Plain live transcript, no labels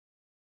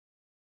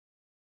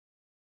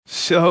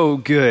So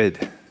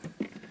good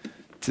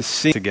to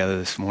sing together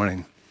this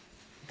morning.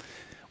 I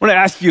want to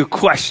ask you a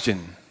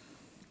question.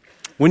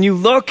 When you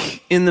look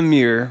in the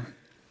mirror,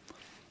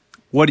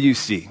 what do you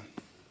see?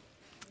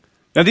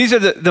 Now, these are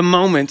the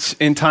moments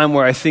in time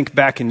where I think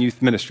back in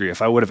youth ministry.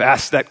 If I would have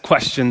asked that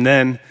question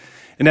then,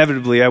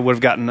 inevitably I would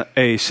have gotten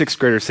a sixth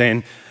grader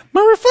saying,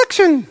 "My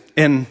reflection."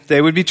 And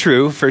they would be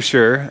true, for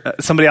sure.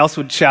 Somebody else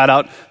would shout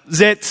out,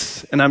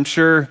 "Zits." And I'm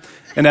sure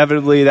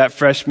inevitably that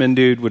freshman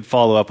dude would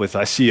follow up with,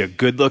 "I see a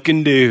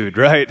good-looking dude,"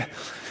 right?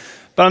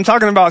 But I'm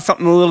talking about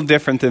something a little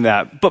different than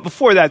that. But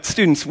before that,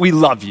 students, we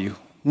love you.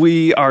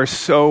 We are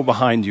so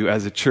behind you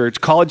as a church.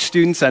 College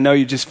students, I know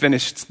you just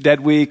finished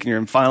dead week and you're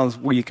in finals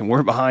week and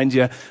we're behind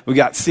you. We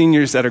got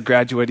seniors that are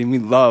graduating. We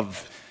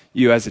love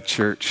you as a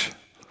church.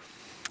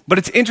 But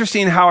it's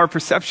interesting how our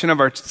perception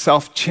of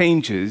ourselves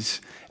changes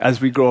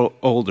as we grow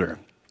older.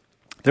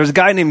 There's a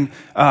guy named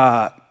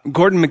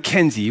Gordon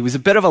McKenzie. He was a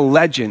bit of a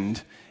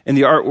legend in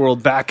the art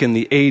world back in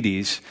the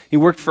 80s. He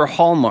worked for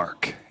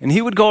Hallmark. And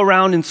he would go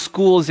around in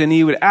schools and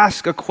he would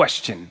ask a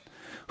question.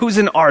 Who's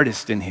an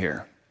artist in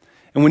here?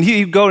 And when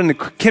he'd go into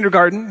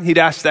kindergarten, he'd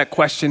ask that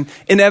question.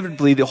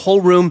 Inevitably, the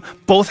whole room,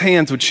 both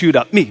hands would shoot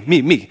up.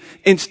 Me.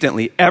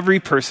 Instantly, every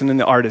person in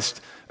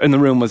the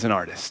room was an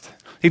artist.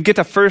 He'd get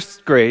to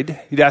first grade,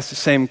 he'd ask the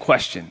same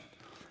question.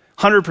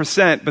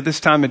 100%, but this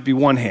time it'd be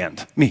one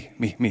hand. Me.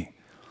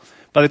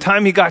 By the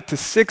time he got to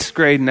sixth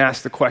grade and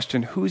asked the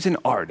question, who's an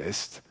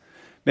artist?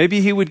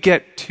 Maybe he would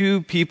get two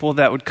people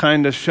that would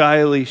kind of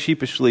shyly,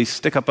 sheepishly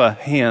stick up a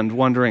hand,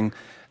 wondering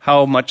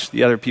how much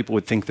the other people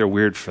would think they're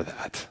weird for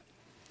that.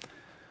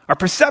 Our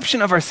perception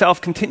of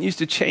ourselves continues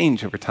to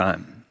change over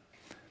time.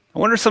 I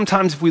wonder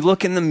sometimes if we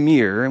look in the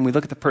mirror and we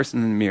look at the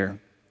person in the mirror,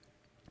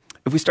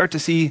 if we start to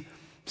see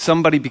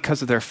somebody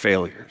because of their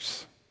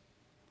failures.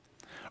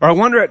 Or I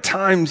wonder at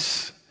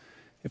times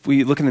if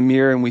we look in the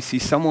mirror and we see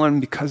someone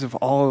because of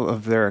all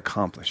of their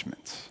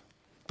accomplishments.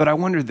 But I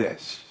wonder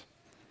this.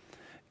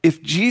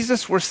 If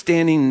Jesus were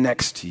standing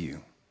next to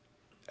you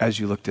as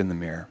you looked in the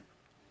mirror,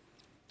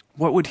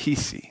 what would he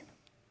see?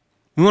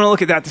 We want to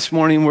look at that this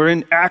morning. We're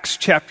in Acts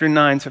chapter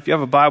 9, so if you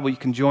have a Bible, you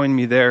can join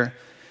me there.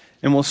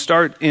 And we'll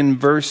start in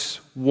verse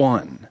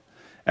 1,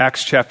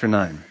 Acts chapter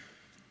 9.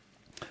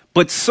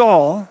 But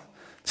Saul,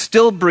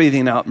 still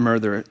breathing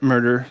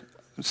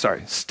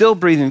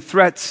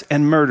threats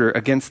and murder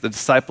against the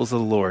disciples of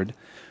the Lord,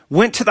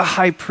 went to the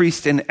high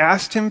priest and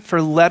asked him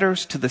for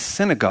letters to the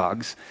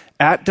synagogues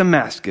at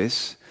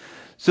Damascus,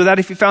 so that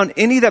if he found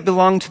any that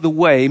belonged to the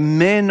way,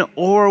 men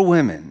or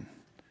women,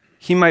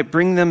 he might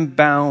bring them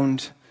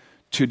bound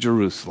to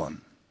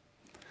Jerusalem.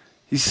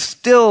 He's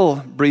still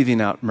breathing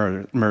out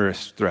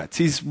murderous threats.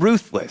 He's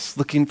ruthless,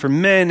 looking for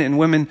men and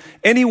women,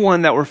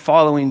 anyone that were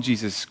following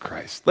Jesus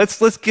Christ.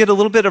 Let's get a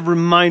little bit of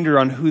reminder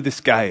on who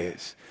this guy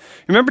is.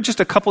 Remember just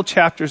a couple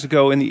chapters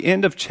ago, in the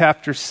end of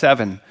chapter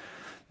 7,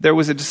 there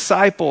was a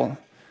disciple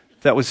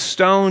that was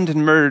stoned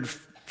and murdered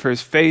for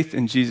his faith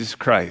in Jesus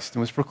Christ and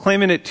was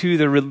proclaiming it to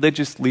the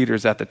religious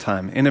leaders at the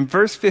time. And in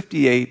verse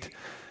 58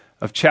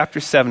 of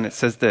chapter 7, it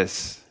says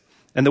this,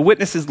 "And the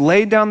witnesses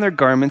laid down their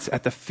garments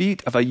at the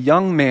feet of a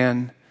young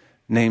man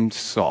named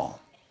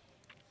Saul."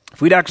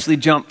 If we'd actually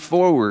jump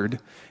forward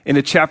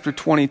into chapter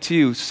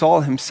 22, Saul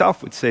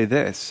himself would say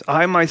this,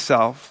 "I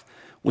myself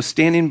was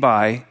standing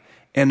by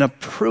and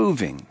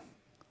approving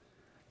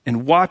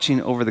and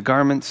watching over the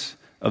garments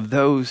of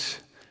those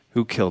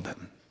who killed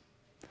him."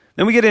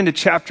 Then we get into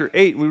chapter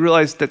 8 and we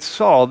realize that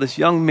Saul, this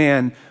young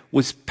man,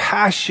 was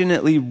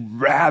passionately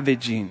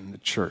ravaging the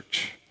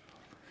church.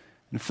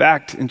 In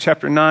fact, in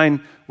chapter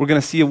 9, we're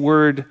going to see a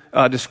word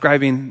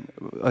describing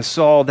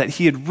Saul that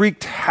he had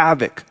wreaked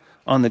havoc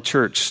on the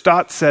church.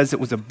 Stott says it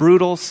was a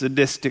brutal,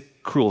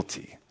 sadistic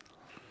cruelty.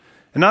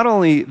 And not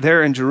only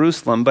there in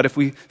Jerusalem, but if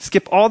we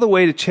skip all the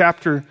way to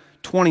chapter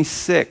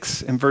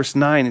 26 and verse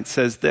 9, it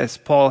says this,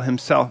 Saul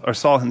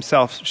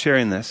himself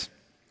sharing this.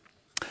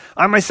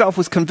 "I myself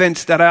was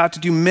convinced that I ought to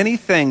do many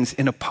things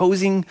in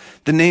opposing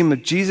the name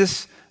of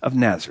Jesus of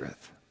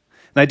Nazareth.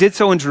 And I did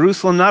so in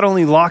Jerusalem, not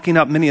only locking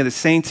up many of the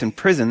saints in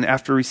prison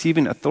after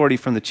receiving authority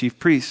from the chief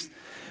priests,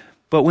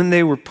 but when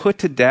they were put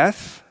to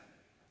death,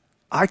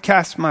 I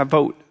cast my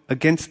vote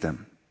against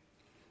them.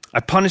 I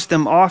punished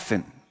them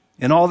often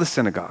in all the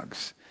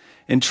synagogues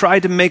and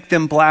tried to make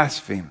them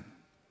blaspheme.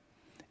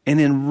 And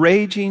in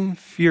raging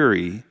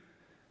fury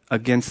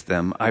against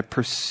them, I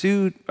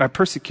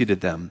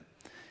persecuted them,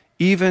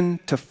 even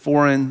to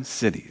foreign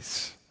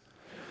cities."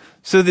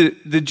 So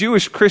the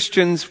Jewish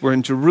Christians were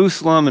in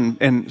Jerusalem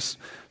and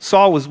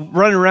Saul was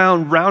running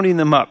around, rounding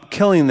them up,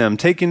 killing them,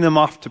 taking them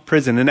off to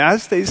prison. And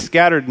as they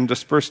scattered and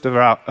dispersed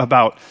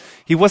about,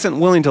 he wasn't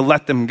willing to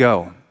let them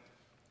go.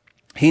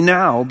 He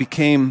now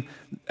became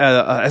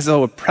as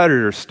though a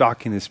predator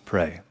stalking his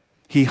prey.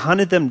 He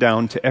hunted them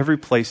down to every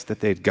place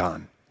that they'd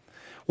gone.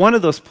 One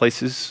of those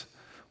places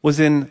was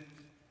in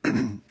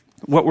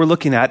what we're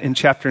looking at in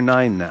chapter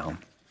 9 now.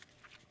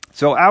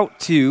 So out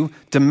to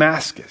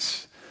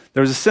Damascus.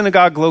 There was a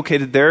synagogue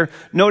located there.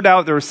 No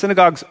doubt there were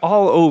synagogues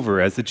all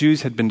over as the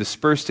Jews had been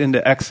dispersed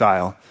into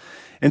exile.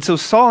 And so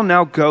Saul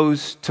now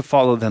goes to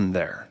follow them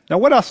there. Now,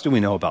 what else do we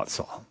know about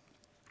Saul?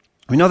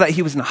 We know that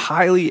he was a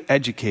highly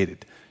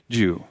educated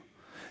Jew,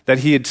 that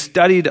he had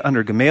studied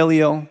under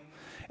Gamaliel,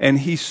 and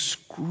he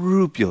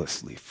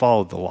scrupulously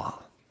followed the law.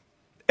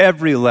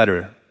 Every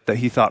letter that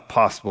he thought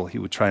possible, he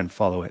would try and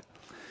follow it.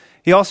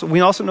 We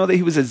also know that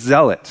he was a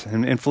zealot.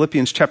 In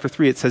Philippians chapter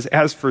 3, it says,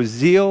 "As for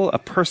zeal, a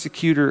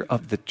persecutor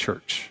of the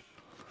church."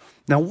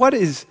 Now, what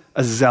is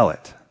a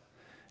zealot?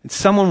 It's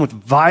someone with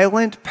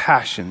violent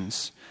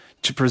passions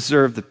to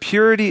preserve the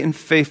purity and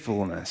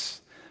faithfulness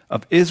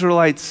of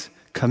Israelites'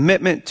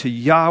 commitment to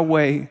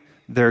Yahweh,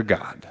 their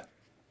God.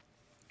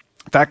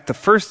 In fact, the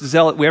first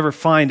zealot we ever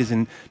find is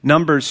in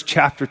Numbers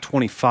chapter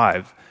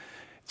 25.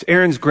 It's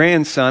Aaron's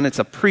grandson. It's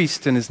a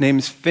priest, and his name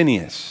is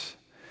Phinehas.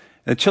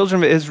 And the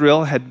children of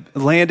Israel had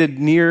landed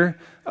near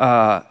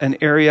an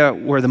area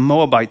where the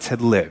Moabites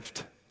had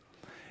lived.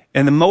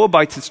 And the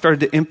Moabites had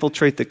started to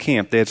infiltrate the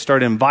camp. They had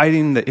started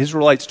inviting the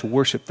Israelites to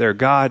worship their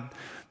God.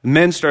 The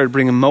men started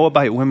bringing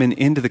Moabite women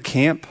into the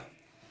camp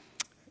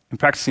and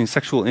practicing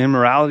sexual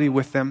immorality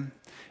with them.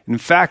 In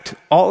fact,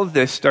 all of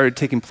this started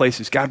taking place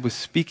as God was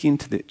speaking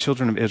to the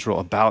children of Israel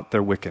about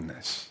their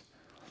wickedness.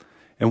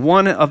 And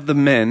one of the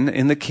men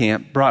in the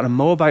camp brought a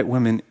Moabite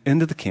woman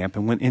into the camp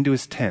and went into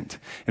his tent.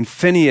 And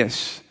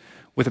Phinehas,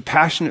 with a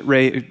passionate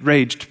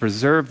rage to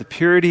preserve the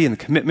purity and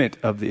the commitment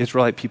of the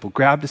Israelite people,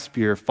 grabbed a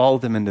spear,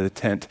 followed them into the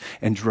tent,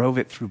 and drove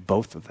it through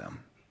both of them.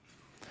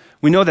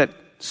 We know that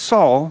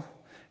Saul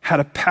had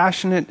a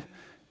passionate,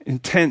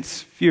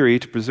 intense fury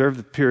to preserve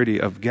the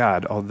purity of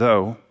God,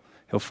 although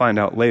he'll find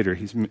out later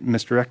he's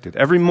misdirected.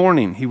 Every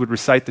morning he would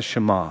recite the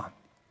Shema.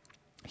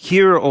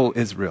 "Hear, O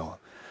Israel,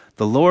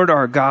 the Lord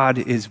our God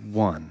is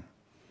one."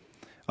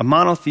 A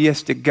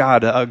monotheistic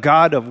God, a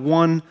God of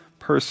one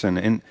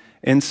person.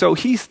 And so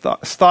he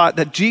thought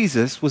that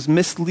Jesus was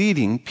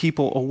misleading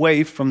people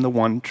away from the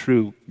one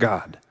true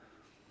God.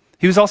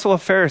 He was also a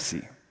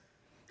Pharisee,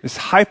 this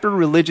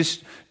hyper-religious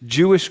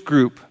Jewish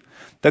group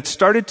that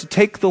started to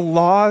take the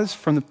laws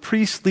from the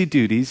priestly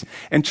duties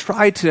and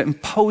try to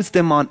impose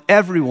them on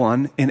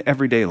everyone in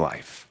everyday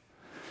life.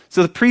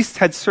 So the priests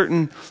had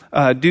certain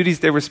duties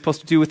they were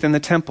supposed to do within the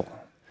temple.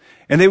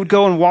 And they would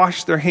go and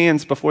wash their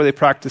hands before they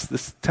practiced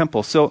this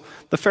temple. So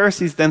the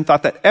Pharisees then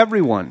thought that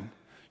everyone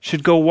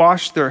should go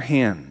wash their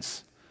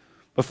hands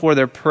before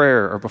their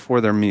prayer or before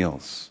their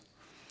meals.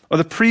 Or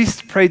the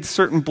priests prayed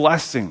certain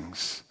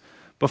blessings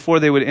before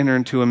they would enter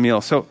into a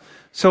meal.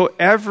 So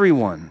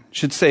everyone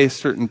should say a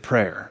certain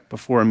prayer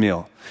before a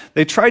meal.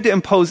 They tried to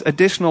impose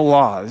additional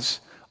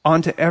laws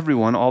onto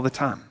everyone all the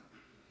time.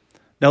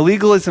 Now,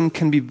 legalism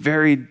can be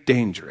very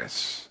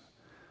dangerous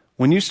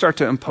when you start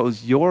to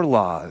impose your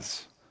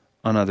laws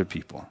on other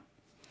people.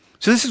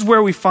 So this is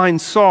where we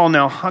find Saul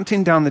now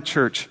hunting down the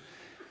church.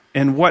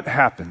 And what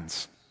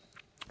happens?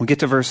 We get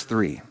to verse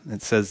 3.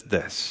 It says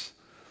this.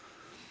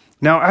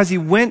 "Now, as he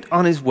went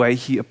on his way,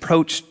 he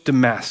approached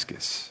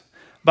Damascus,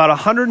 about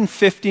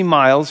 150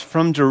 miles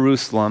from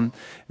Jerusalem,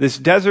 this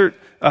desert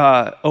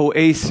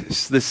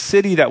oasis, this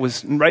city that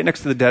was right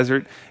next to the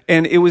desert,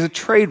 and it was a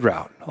trade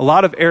route. A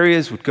lot of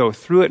areas would go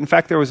through it. In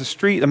fact, there was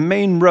a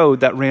main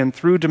road that ran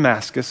through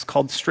Damascus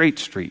called Straight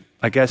Street.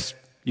 I guess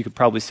you could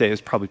probably say it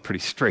was probably pretty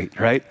straight,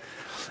 right?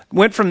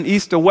 Went from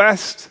east to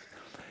west,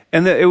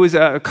 and it was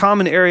a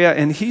common area,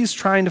 and he's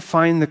trying to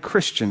find the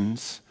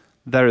Christians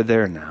that are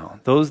there now,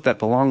 those that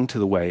belong to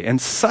the way.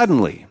 And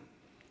suddenly,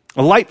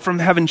 a light from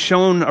heaven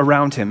shone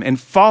around him, and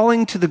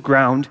falling to the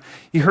ground,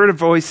 he heard a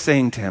voice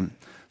saying to him,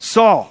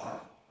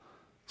 'Saul,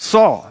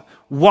 Saul,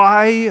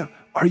 why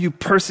are you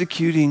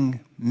persecuting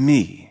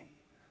me?'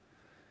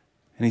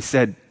 And he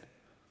said,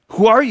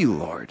 'Who are you,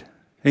 Lord?'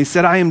 And he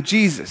said, 'I am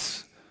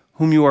Jesus,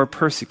 whom you are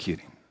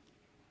persecuting.'"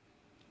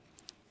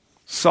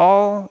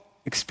 Saul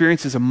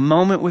experiences a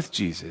moment with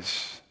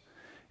Jesus,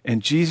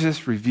 and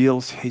Jesus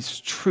reveals his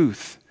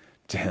truth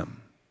to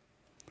him.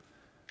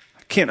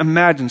 I can't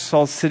imagine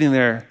Saul sitting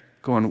there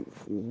going,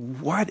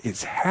 "What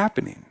is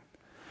happening?"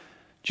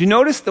 Do you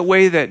notice the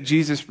way that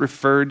Jesus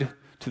referred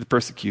to the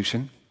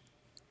persecution?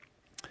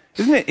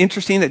 Isn't it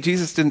interesting that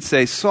Jesus didn't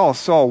say, "Saul,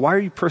 Saul, why are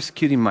you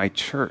persecuting my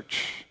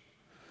church?"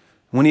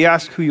 When he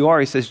asked who you are,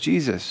 he says,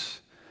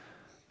 "Jesus,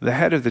 the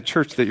head of the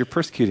church that you're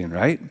persecuting,"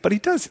 right? But he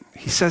doesn't.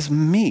 He says,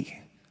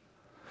 "Me."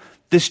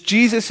 This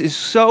Jesus is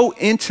so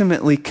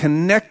intimately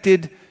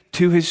connected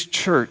to his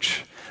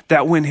church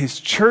that when his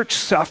church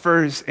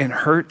suffers and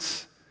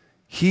hurts,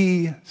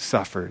 he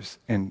suffers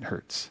and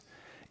hurts.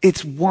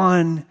 It's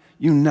one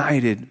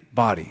united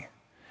body.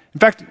 In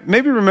fact,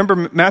 maybe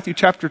remember Matthew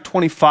chapter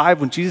 25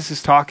 when Jesus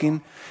is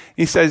talking.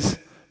 He says,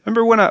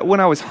 "Remember when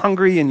I was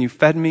hungry and you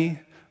fed me?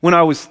 When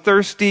I was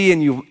thirsty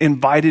and you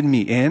invited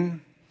me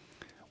in?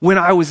 When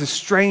I was a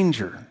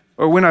stranger,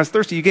 or when I was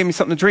thirsty, you gave me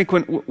something to drink.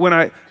 When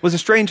I was a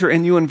stranger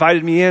and you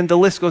invited me in," the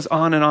list goes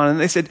on. And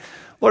they said,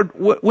 "Lord,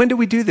 when do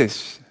we do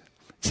this?"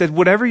 He said,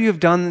 "Whatever you have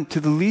done to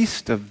the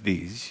least of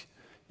these,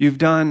 you've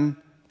done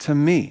to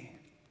me."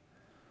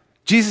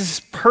 Jesus is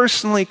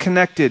personally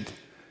connected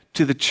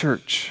to the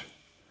church.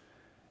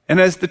 And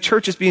as the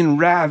church is being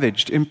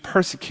ravaged and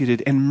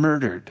persecuted and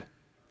murdered,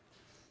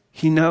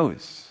 He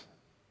knows.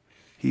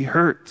 He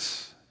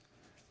hurts.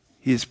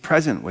 He is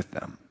present with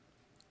them.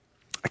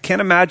 I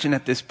can't imagine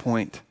at this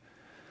point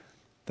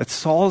that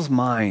Saul's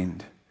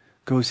mind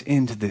goes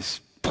into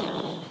this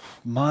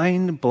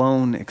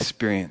mind-blown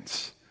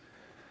experience.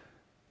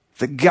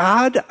 The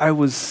God I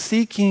was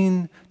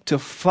seeking to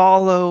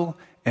follow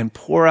and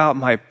pour out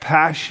my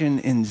passion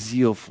and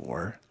zeal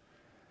for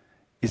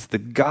is the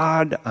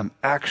God I'm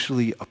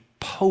actually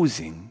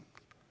opposing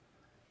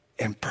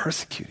and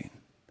persecuting.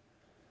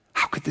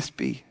 How could this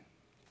be?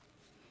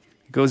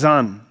 It goes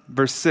on,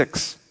 verse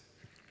 6.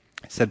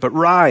 It said, "But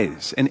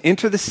rise and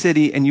enter the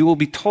city, and you will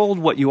be told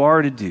what you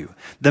are to do."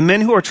 The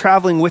men who were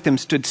traveling with him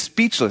stood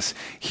speechless,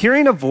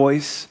 hearing a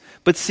voice,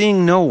 but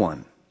seeing no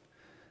one.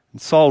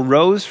 And Saul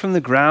rose from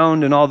the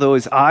ground, and although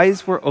his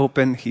eyes were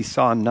open, he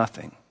saw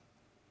nothing.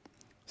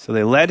 So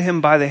they led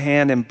him by the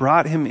hand and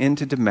brought him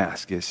into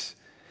Damascus.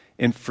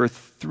 And for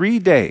 3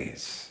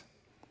 days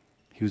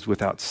he was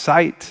without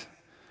sight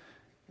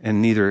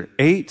and neither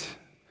ate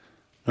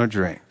nor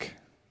drank.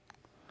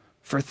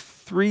 For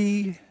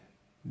 3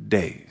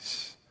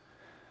 days.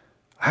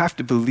 I have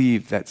to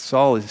believe that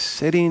Saul is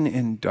sitting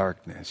in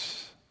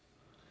darkness.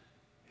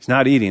 He's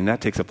not eating.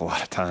 That takes up a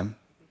lot of time.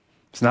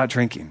 He's not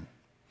drinking.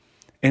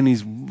 And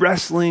he's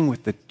wrestling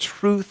with the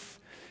truth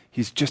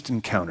he's just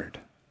encountered.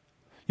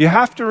 You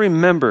have to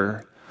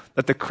remember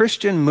that the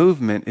Christian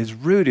movement is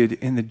rooted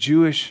in the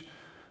Jewish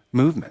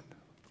movement.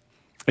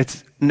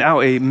 It's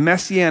now a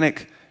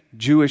messianic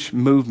Jewish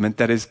movement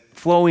that is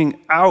flowing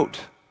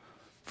out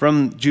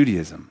from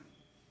Judaism.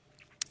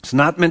 It's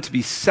not meant to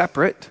be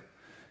separate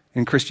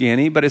in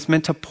Christianity, but it's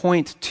meant to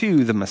point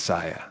to the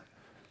Messiah,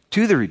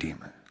 to the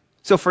Redeemer.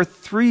 So for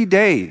 3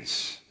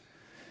 days,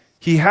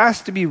 he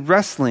has to be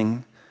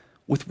wrestling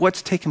with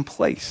what's taken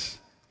place.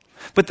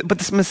 But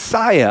this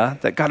Messiah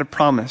that God had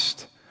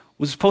promised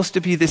was supposed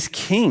to be this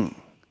king.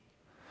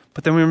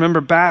 But then we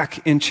remember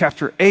back in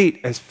chapter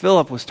 8, as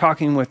Philip was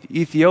talking with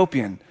the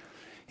Ethiopian,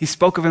 he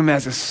spoke of him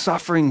as a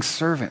suffering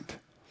servant.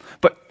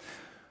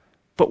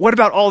 But what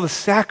about all the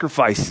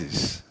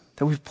sacrifices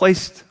that we've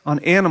placed on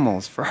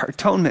animals for our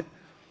atonement?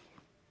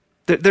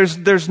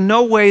 There's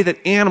no way that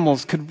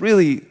animals could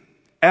really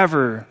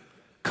ever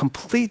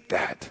complete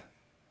that.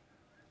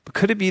 But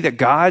could it be that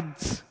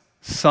God's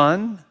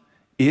Son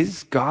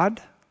is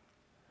God?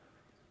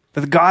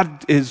 That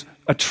God is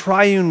a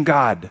triune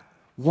God,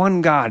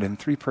 one God in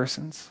 3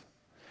 persons,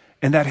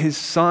 and that his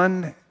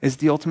Son is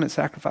the ultimate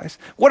sacrifice?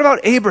 What about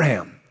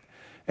Abraham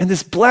and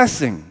this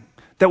blessing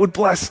that would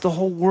bless the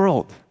whole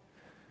world?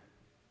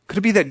 Could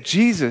it be that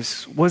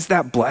Jesus was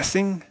that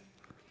blessing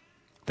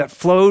that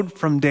flowed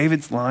from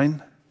David's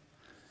line?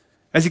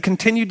 As he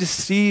continued to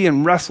see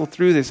and wrestle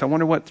through this, I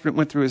wonder what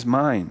went through his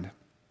mind.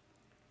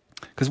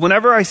 Because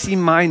whenever I see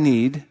my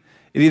need,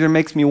 it either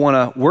makes me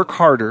want to work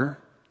harder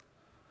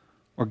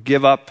or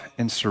give up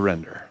and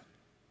surrender.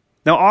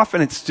 Now,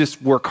 often it's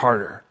just work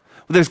harder.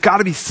 Well, there's got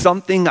to be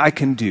something I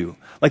can do.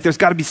 Like there's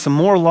got to be some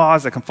more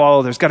laws I can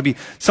follow. There's got to be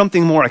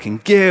something more I can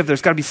give.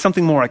 There's got to be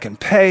something more I can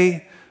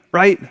pay,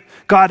 right?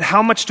 God,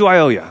 how much do I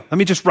owe you? Let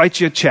me just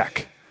write you a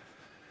check.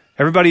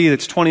 Everybody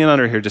that's 20 and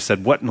under here just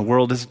said, what in the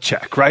world is a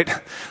check, right?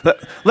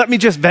 Let me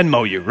just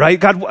Venmo you, right?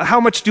 God, how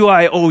much do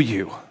I owe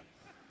you?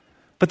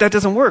 But that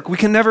doesn't work. We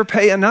can never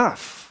pay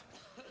enough.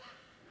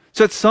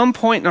 So at some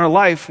point in our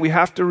life, we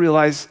have to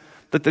realize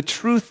that the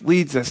truth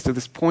leads us to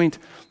this point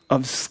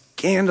of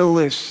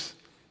scandalous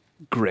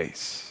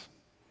grace.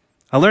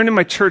 I learned in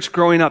my church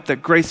growing up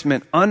that grace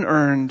meant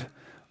unearned,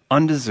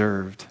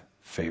 undeserved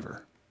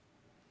favor.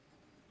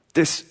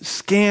 This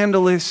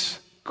scandalous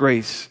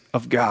grace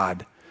of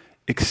God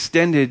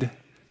extended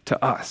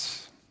to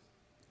us.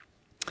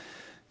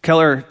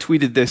 Keller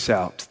tweeted this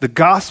out. The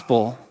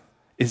gospel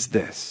is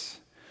this: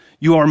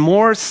 you are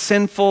more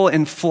sinful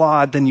and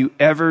flawed than you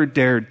ever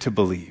dared to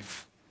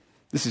believe.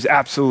 This is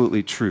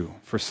absolutely true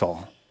for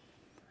Saul.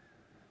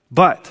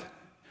 But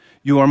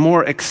you are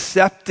more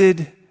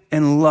accepted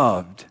and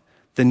loved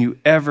than you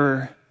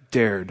ever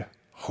dared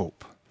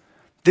hope.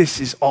 This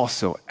is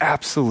also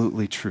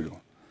absolutely true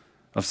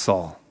of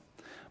Saul.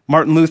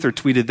 Martin Luther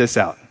tweeted this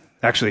out.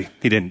 Actually,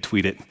 he didn't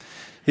tweet it.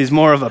 He's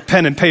more of a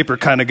pen and paper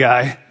kind of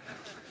guy.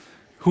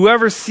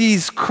 Whoever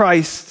sees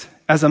Christ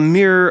as a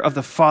mirror of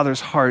the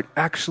Father's heart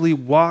actually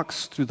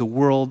walks through the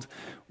world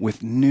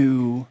with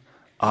new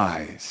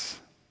eyes.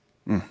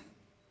 So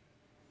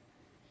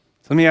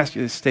let me ask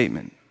you this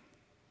statement.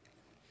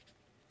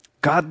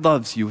 God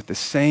loves you with the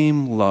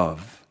same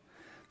love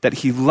that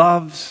he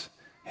loves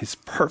his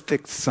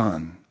perfect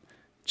Son,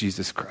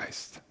 Jesus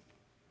Christ.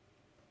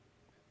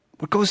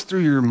 What goes through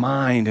your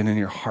mind and in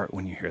your heart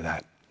when you hear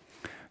that?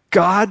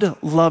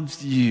 God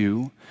loves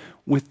you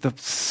with the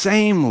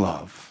same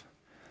love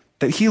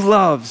that he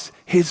loves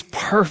his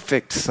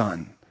perfect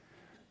Son,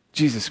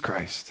 Jesus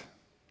Christ.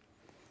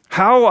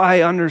 How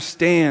I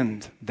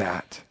understand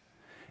that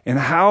and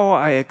how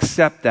I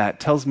accept that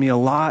tells me a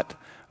lot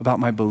about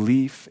my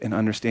belief and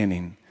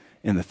understanding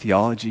in the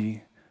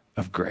theology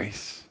of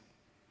grace.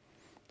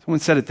 Someone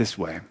said it this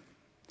way.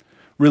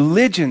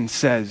 Religion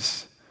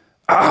says,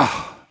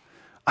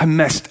 I I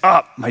messed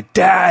up. My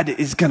dad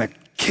is going to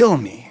kill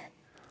me.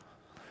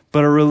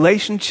 But a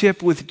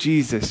relationship with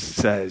Jesus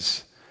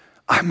says,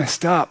 I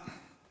messed up.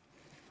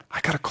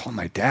 I got to call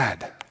my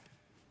dad.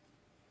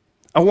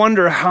 I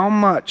wonder how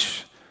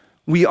much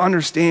we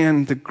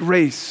understand the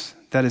grace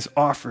that is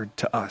offered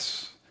to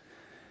us.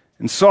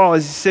 And Saul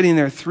is sitting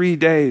there 3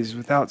 days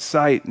without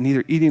sight,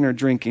 neither eating or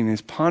drinking,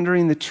 is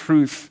pondering the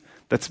truth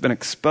that's been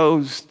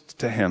exposed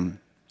to him.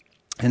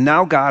 And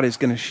now God is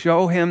going to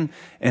show him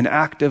an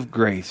act of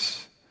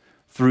grace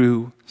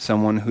through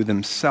someone who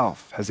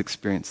themselves has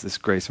experienced this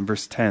grace. In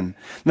verse 10,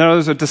 now there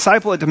was a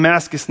disciple at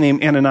Damascus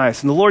named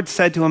Ananias, and the Lord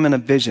said to him in a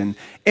vision,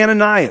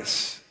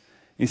 Ananias.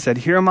 He said,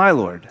 Here am I,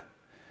 Lord.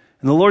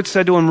 And the Lord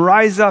said to him,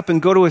 Rise up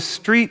and go to a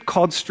street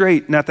called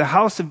Straight, and at the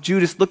house of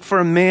Judas look for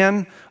a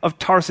man of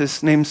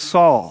Tarsus named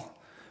Saul.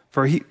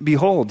 For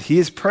behold, he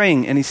is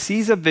praying, and he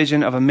sees a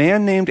vision of a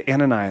man named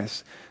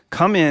Ananias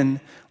come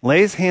in, lay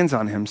his hands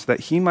on him so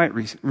that he might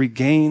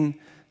regain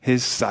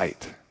his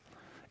sight.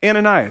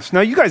 Ananias.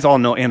 Now you guys all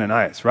know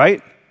Ananias,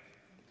 right?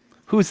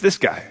 Who's this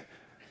guy?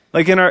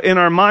 Like in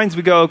our minds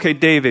we go, okay,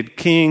 David,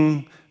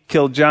 king,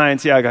 killed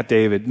giants. Yeah, I got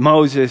David.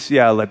 Moses,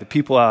 yeah, led the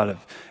people out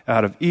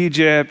of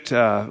Egypt.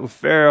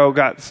 Pharaoh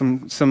got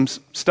some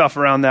stuff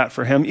around that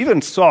for him.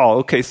 Even Saul.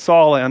 Okay,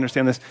 Saul, I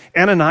understand this.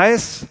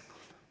 Ananias,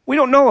 we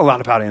don't know a lot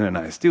about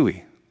Ananias, do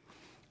we?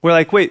 We're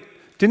like, wait,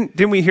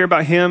 didn't we hear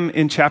about him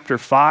in chapter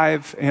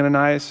 5,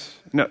 Ananias?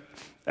 No,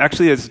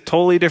 actually it's a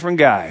totally different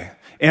guy.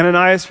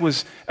 Ananias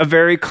was a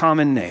very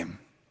common name.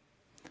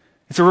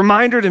 It's a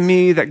reminder to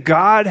me that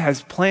God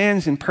has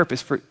plans and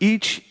purpose for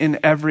each and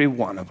every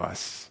one of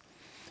us.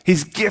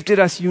 He's gifted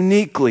us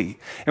uniquely,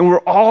 and we're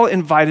all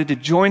invited to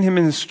join him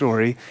in the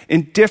story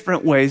in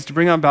different ways to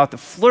bring about the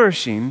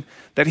flourishing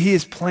that he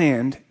has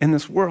planned in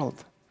this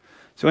world.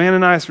 So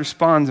Ananias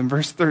responds in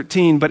verse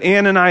 13, but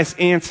Ananias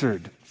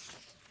answered,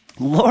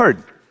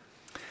 Lord,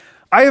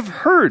 I have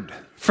heard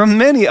from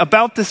many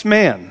about this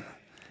man,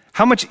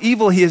 how much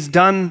evil he has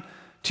done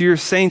to your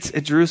saints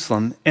at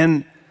Jerusalem,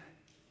 and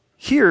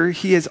here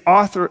he has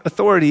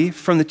authority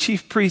from the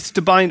chief priests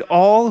to bind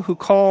all who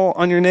call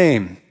on your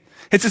name.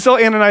 It's as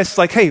though Ananias is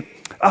like, hey,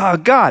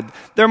 God,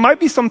 there might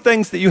be some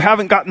things that you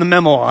haven't gotten the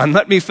memo on.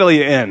 Let me fill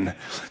you in.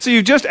 So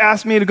you just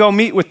asked me to go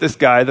meet with this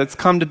guy that's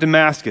come to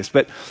Damascus,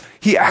 but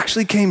he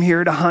actually came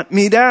here to hunt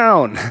me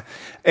down.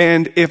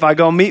 And if I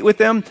go meet with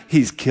him,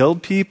 he's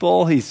killed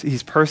people,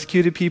 he's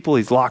persecuted people,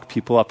 he's locked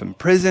people up in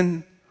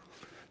prison.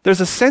 There's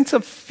a sense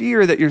of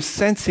fear that you're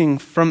sensing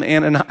from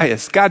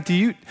Ananias. God, do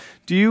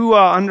you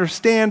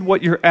understand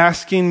what you're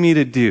asking me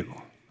to do?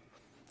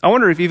 I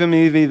wonder if even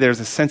maybe there's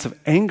a sense of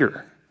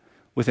anger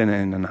within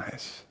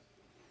Ananias.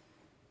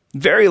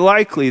 Very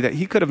likely that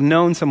he could have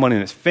known someone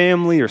in his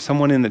family or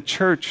someone in the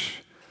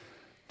church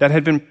that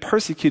had been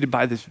persecuted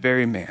by this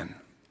very man.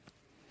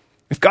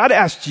 If God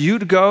asked you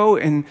to go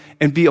and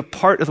be a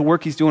part of the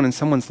work he's doing in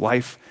someone's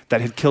life that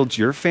had killed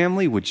your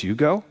family, would you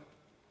go?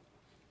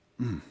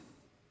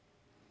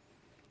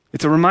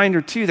 It's a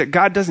reminder, too, that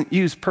God doesn't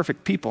use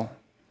perfect people.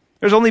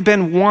 There's only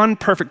been one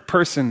perfect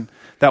person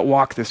that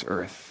walked this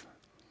earth.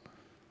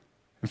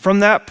 And from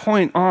that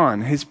point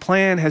on, his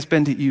plan has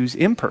been to use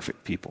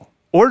imperfect people,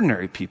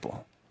 ordinary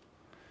people,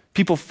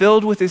 people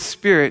filled with his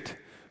Spirit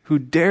who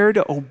dare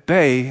to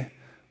obey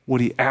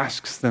what he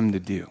asks them to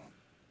do.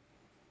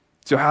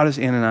 So how does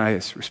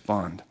Ananias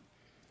respond?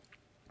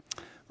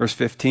 Verse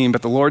 15,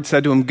 but the Lord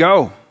said to him,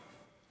 Go,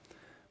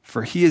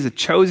 for he is a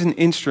chosen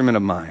instrument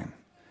of mine,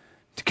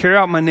 to carry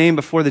out my name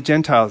before the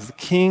Gentiles, the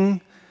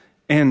king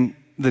and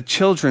the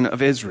children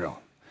of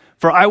Israel.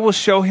 For I will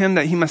show him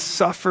that he must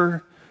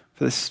suffer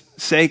for the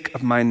sake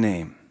of my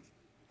name.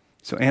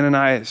 So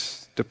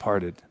Ananias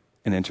departed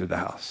and entered the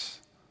house.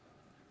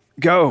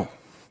 Go.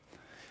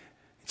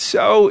 It's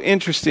so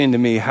interesting to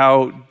me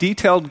how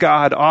detailed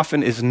God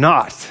often is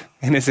not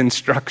in his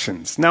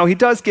instructions. Now, he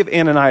does give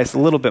Ananias a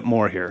little bit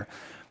more here.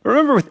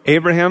 Remember with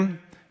Abraham,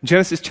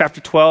 Genesis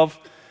chapter 12,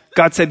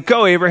 God said,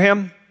 Go,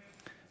 Abraham.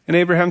 And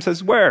Abraham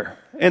says, Where?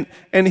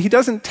 And he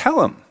doesn't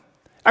tell him.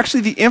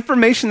 Actually, the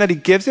information that he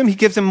gives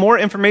him more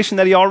information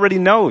that he already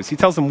knows. He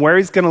tells him where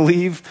he's going to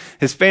leave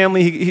his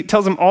family. He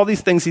tells him all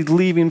these things he's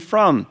leaving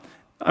from.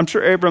 I'm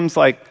sure Abram's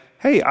like,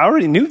 hey, I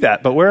already knew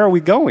that, but where are we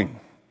going?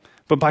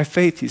 But by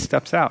faith, he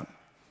steps out.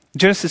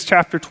 Genesis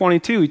chapter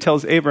 22, he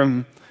tells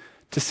Abram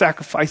to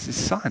sacrifice his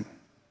son.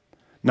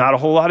 Not a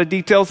whole lot of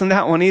details in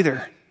that one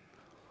either.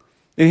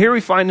 And here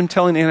we find him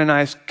telling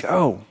Ananias,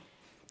 Go.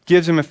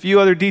 Gives him a few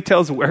other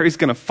details of where he's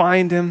going to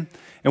find him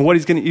and what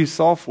he's going to use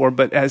Saul for.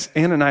 But as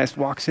Ananias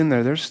walks in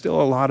there, there's still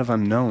a lot of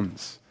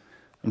unknowns,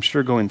 I'm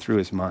sure, going through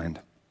his mind.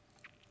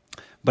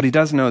 But he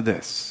does know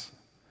this.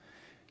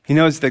 He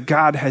knows that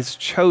God has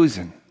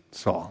chosen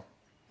Saul.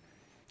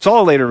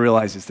 Saul later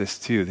realizes this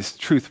too. This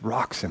truth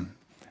rocks him.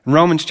 In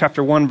Romans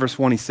chapter 1, verse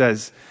 1, he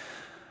says,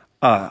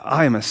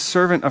 I am a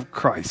servant of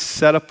Christ,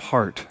 set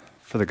apart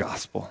for the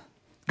gospel.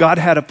 God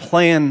had a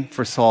plan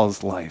for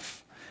Saul's life.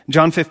 In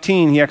John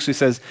 15, he actually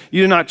says,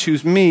 You did not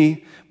choose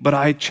me, but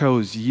I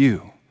chose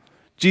you.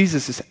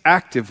 Jesus is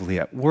actively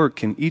at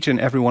work in each and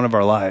every one of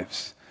our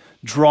lives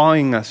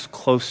drawing us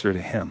closer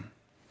to him.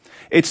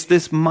 It's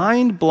this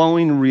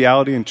mind-blowing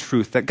reality and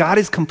truth that God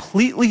is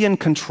completely in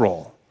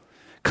control,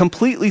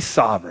 completely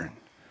sovereign,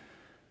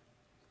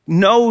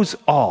 knows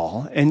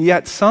all, and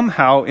yet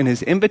somehow in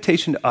his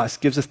invitation to us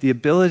gives us the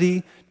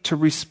ability to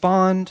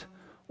respond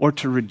or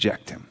to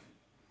reject him.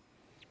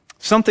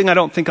 Something I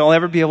don't think I'll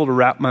ever be able to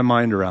wrap my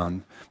mind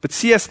around. But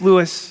C.S.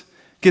 Lewis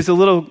gives a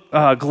little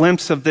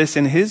glimpse of this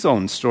in his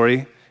own story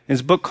in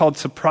his book called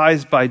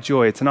Surprised by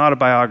Joy. It's an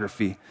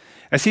autobiography.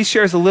 As he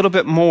shares a little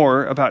bit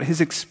more about his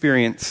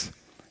experience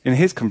in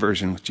his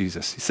conversion with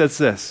Jesus. He says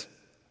this: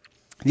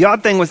 "The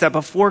odd thing was that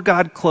before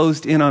God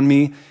closed in on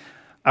me,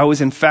 I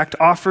was in fact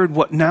offered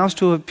what now is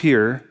to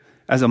appear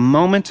as a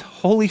moment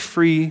wholly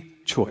free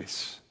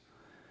choice.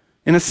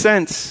 In a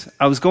sense,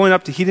 I was going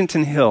up to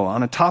Heatonton Hill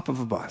on the top of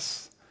a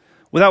bus.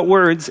 Without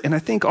words, and I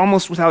think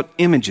almost without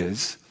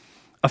images,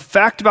 a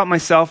fact about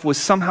myself was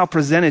somehow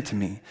presented to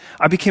me.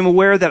 I became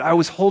aware that I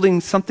was holding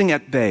something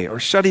at bay or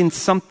shutting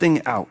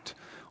something out.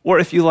 Or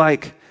if you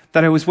like,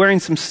 that I was wearing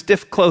some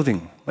stiff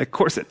clothing, like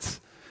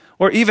corsets,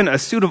 or even a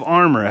suit of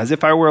armor as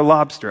if I were a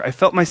lobster. I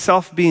felt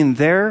myself being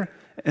there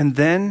and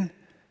then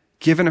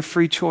given a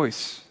free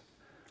choice.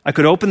 I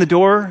could open the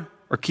door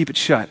or keep it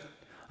shut.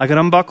 I could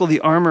unbuckle the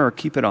armor or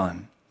keep it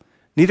on.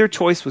 Neither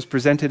choice was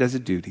presented as a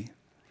duty.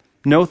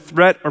 No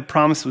threat or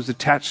promise was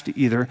attached to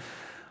either,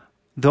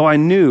 though I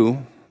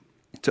knew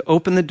to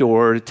open the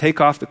door or to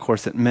take off the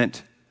corset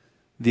meant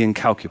the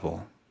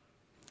incalculable.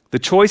 The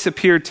choice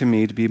appeared to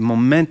me to be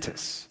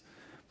momentous,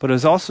 but it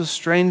was also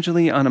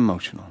strangely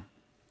unemotional.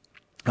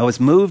 I was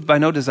moved by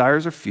no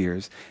desires or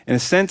fears. In a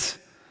sense,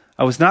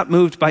 I was not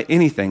moved by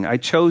anything. I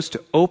chose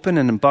to open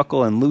and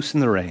unbuckle and loosen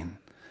the rein.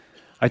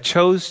 I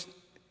chose,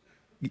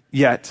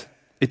 yet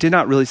it did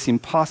not really seem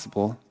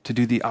possible to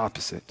do the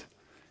opposite."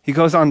 He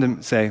goes on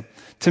to say,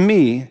 "To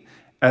me,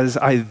 as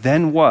I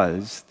then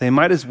was, they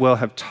might as well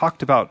have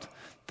talked about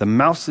the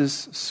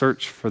mouse's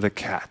search for the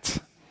cat.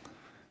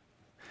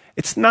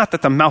 It's not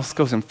that the mouse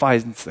goes and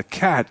finds the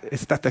cat,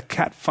 it's that the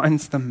cat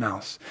finds the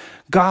mouse.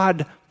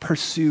 God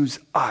pursues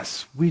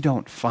us. We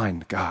don't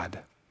find God.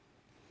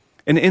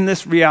 And in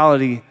this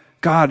reality,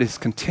 God is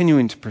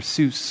continuing to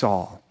pursue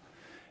Saul.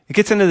 It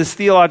gets into this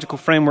theological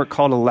framework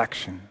called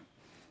election.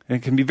 And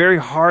it can be very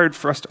hard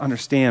for us to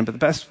understand, but the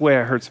best way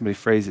I heard somebody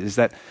phrase it is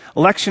that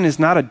election is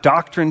not a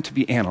doctrine to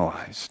be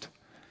analyzed,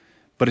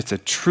 but it's a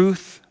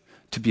truth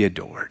to be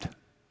adored.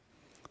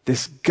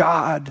 This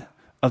God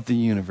of the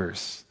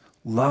universe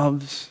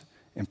loves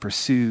and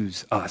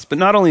pursues us. But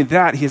not only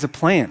that, he has a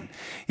plan.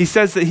 He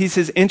says that he's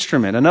his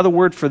instrument. Another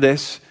word for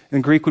this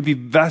in Greek would be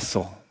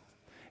vessel.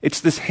 It's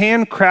this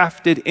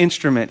handcrafted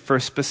instrument for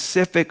a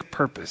specific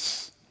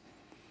purpose.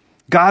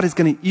 God is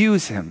going to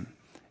use him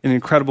in an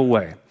incredible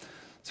way.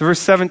 So verse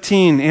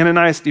 17,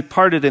 Ananias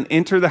departed and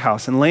entered the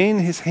house, and laying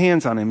his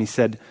hands on him, he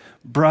said,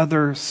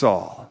 "Brother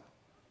Saul,"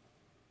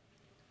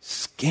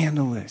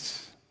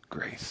 scandalous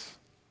grace.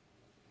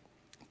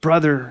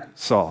 "Brother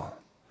Saul,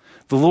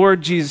 the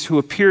Lord Jesus, who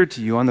appeared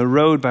to you on the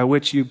road by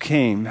which you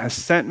came, has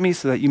sent me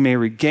so that you may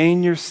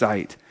regain your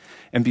sight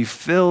and be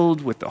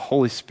filled with the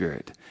Holy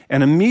Spirit."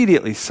 And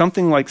immediately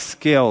something like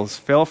scales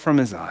fell from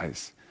his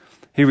eyes.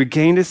 He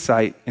regained his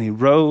sight, and he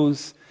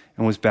rose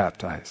and was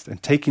baptized.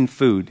 And taking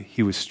food,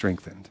 he was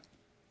strengthened.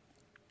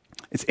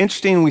 It's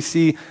interesting, we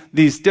see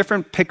these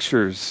different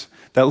pictures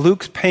that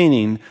Luke's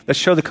painting that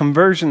show the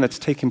conversion that's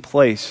taking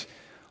place,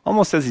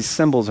 almost as these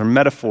symbols or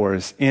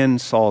metaphors in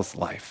Saul's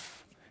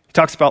life. He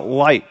talks about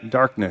light,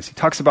 darkness. He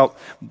talks about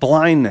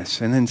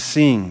blindness and then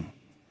seeing.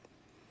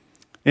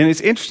 And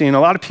it's interesting, a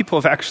lot of people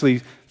have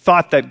actually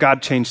thought that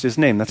God changed his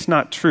name. That's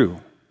not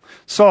true.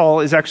 Saul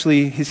is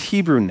actually his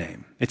Hebrew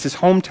name. It's his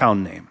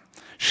hometown name,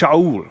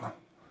 Shaul.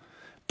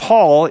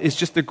 Paul is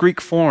just the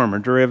Greek form or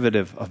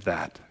derivative of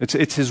that.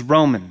 It's his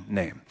Roman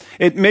name.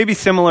 It may be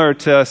similar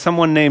to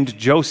someone named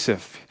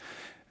Joseph.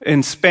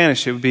 In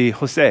Spanish, it would be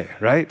Jose,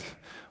 right?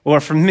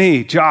 Or for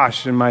me,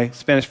 Josh, and my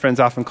Spanish friends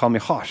often call me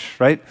Josh,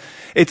 right?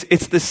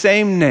 It's the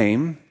same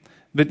name,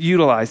 but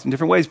utilized in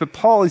different ways. But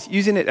Paul is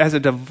using it as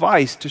a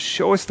device to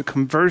show us the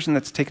conversion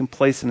that's taken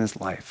place in his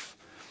life.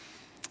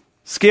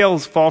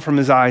 Scales fall from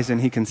his eyes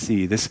and he can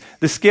see.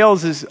 The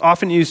scales is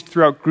often used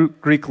throughout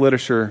Greek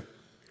literature.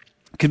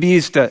 It could be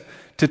used to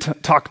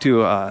talk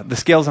to the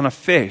scales on a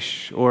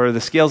fish, or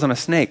the scales on a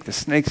snake, the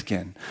snake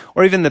skin,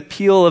 or even the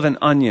peel of an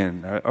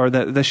onion, or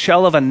the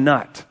shell of a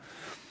nut.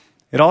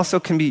 It also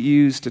can be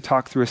used to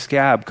talk through a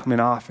scab coming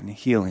off and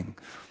healing.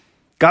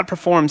 God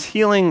performs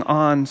healing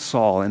on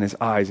Saul in his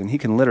eyes, and he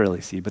can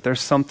literally see, but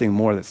there's something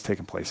more that's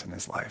taken place in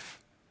his life.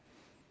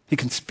 He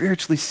can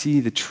spiritually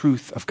see the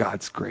truth of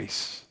God's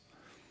grace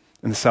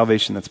and the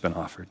salvation that's been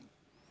offered.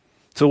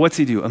 So what's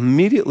he do?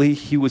 Immediately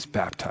he was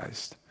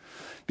baptized.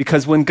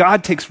 Because when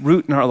God takes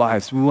root in our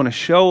lives, we want to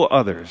show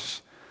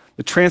others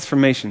the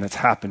transformation that's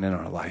happened in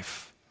our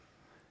life.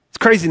 It's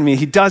crazy to me.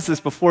 He does this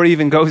before he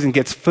even goes and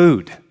gets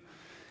food.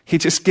 He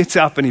just gets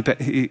up and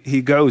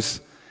he goes,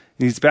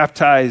 and he's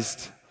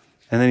baptized,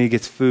 and then he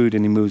gets food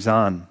and he moves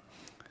on.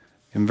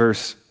 In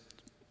verse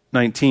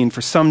 19,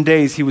 for some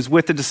days he was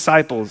with the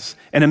disciples,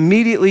 and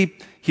immediately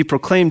he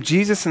proclaimed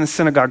Jesus in the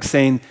synagogue,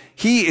 saying,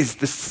 "He is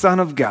the Son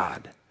of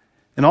God."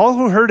 And all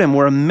who heard him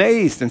were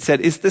amazed and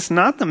said, "Is this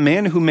not the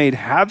man who made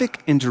havoc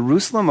in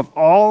Jerusalem of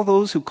all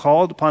those who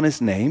called upon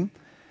his name?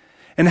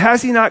 And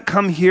has he not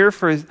come here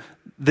for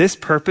this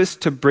purpose,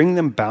 to bring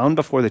them bound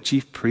before the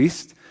chief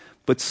priests?"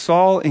 But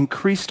Saul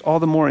increased all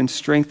the more in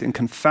strength and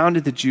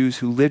confounded the Jews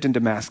who lived in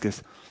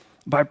Damascus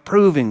by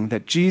proving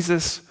that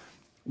Jesus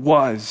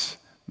was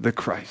the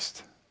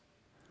Christ.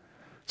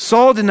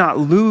 Saul did not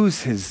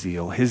lose his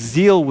zeal. His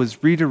zeal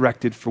was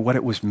redirected for what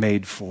it was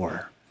made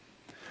for.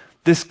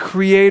 This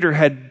creator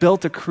had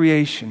built a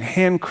creation,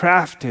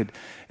 handcrafted,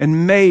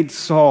 and made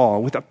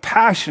Saul with a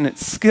passionate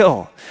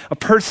skill, a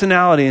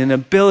personality, and an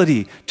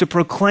ability to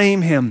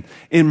proclaim him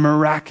in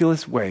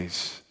miraculous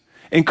ways,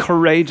 in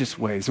courageous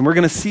ways. And we're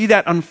going to see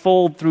that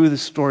unfold through the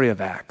story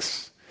of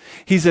Acts.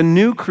 He's a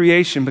new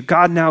creation, but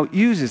God now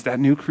uses that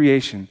new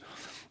creation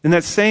in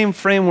that same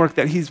framework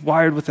that he's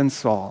wired within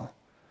Saul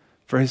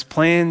for his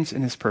plans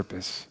and his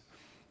purpose.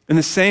 In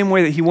the same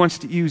way that he wants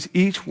to use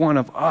each one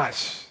of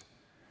us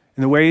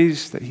in the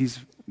ways that he's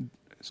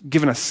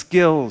given us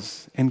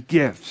skills and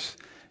gifts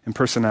and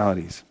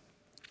personalities.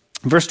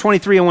 Verse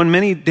 23, and when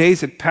many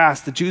days had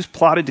passed, the Jews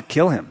plotted to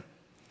kill him,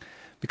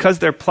 because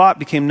their plot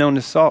became known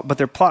to Saul,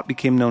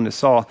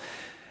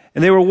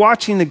 And they were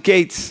watching the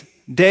gates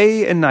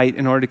day and night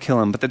in order to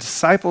kill him. But the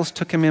disciples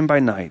took him in by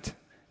night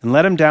and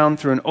let him down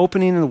through an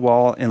opening in the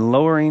wall, and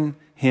lowering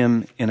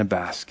him in a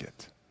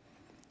basket.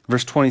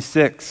 Verse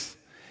 26,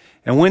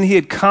 and when he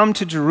had come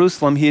to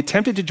Jerusalem, he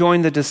attempted to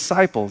join the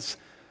disciples,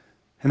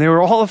 and they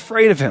were all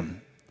afraid of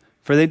him,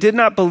 for they did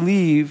not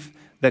believe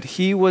that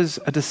he was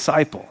a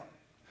disciple.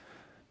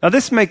 Now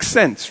this makes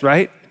sense,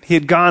 right? He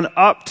had gone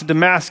up to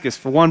Damascus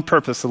for one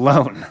purpose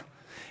alone.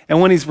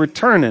 And when he's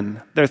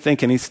returning, they're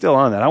thinking he's still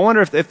on that. I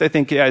wonder if they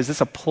think, is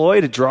this a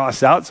ploy to draw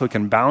us out so he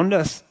can bind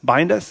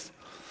us?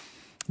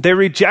 They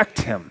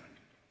reject him.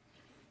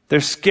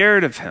 They're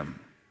scared of him.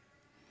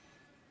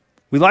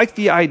 We like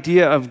the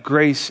idea of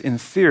grace in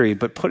theory,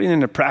 but putting it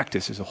into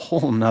practice is a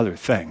whole nother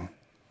thing.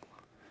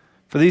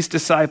 For these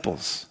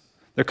disciples,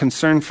 they're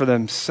concerned for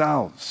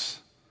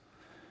themselves,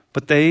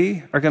 but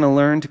they are going to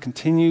learn to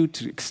continue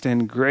to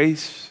extend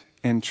grace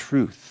and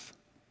truth.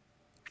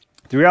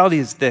 The reality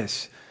is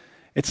this: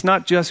 it's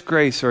not just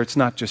grace or it's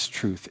not just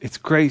truth. It's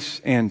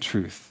grace and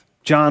truth.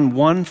 John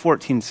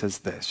 1:14 says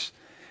this,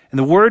 and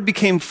the Word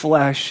became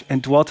flesh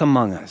and dwelt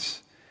among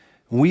us.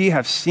 We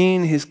have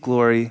seen his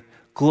glory,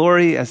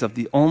 glory as of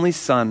the only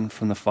Son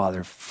from the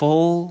Father,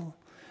 full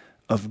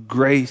of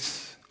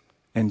grace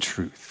and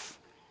truth.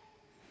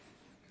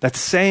 That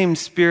same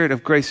Spirit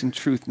of grace and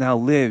truth now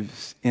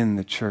lives in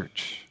the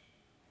church.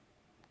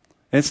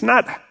 And it's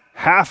not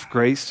half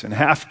grace and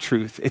half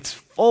truth. It's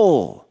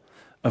full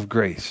of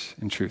grace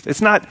and truth.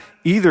 It's not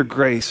either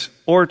grace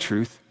or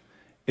truth.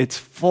 It's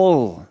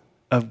full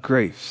of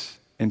grace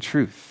and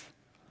truth.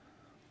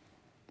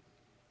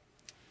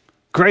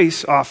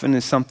 Grace often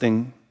is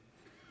something,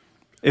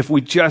 if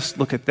we just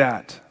look at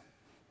that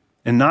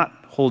and not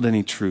hold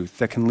any truth,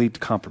 that can lead to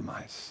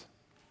compromise.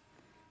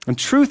 And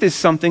truth is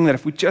something that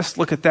if we just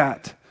look at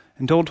that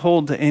and don't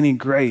hold to any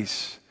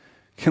grace,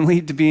 can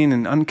lead to being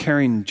an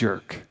uncaring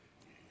jerk.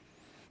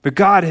 But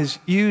God has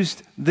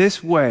used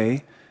this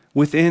way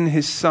within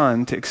his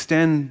Son to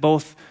extend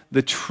both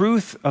the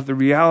truth of the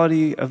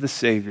reality of the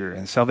Savior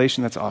and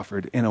salvation that's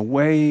offered in a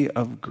way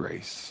of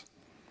grace.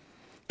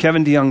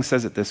 Kevin DeYoung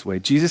says it this way: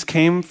 Jesus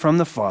came from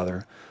the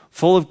Father,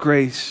 full of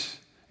grace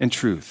and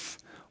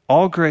truth.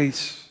 All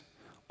grace,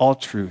 all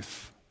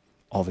truth,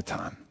 all the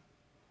time.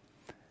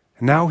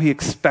 And now he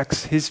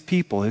expects his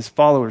people, his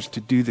followers,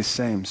 to do the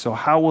same. So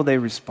how will they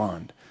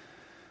respond?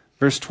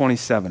 Verse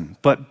 27,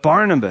 but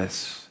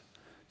Barnabas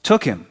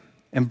took him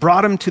and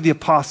brought him to the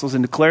apostles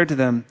and declared to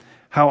them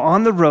how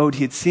on the road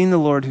he had seen the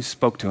Lord who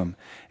spoke to him,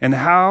 and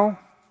how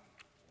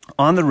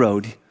on the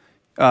road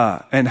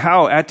and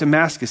how at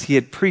Damascus he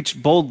had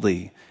preached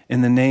boldly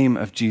in the name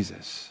of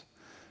Jesus.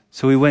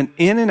 So he went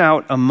in and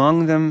out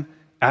among them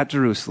at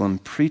Jerusalem,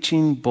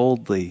 preaching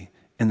boldly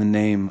in the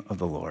name of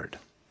the Lord.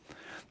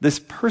 This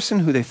person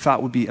who they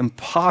thought would be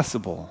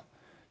impossible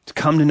to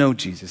come to know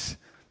Jesus,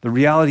 the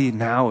reality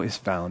now is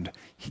found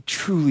he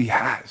truly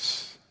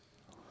has.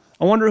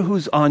 I wonder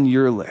who's on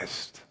your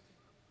list,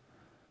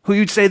 who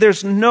you'd say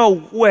there's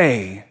no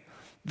way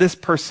this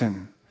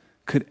person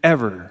could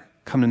ever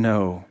come to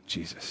know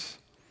Jesus.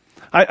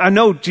 I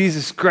know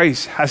Jesus'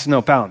 grace has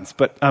no bounds,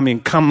 but I mean,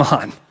 come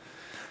on.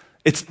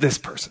 It's this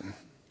person.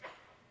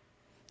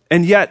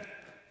 And yet,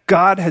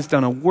 God has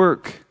done a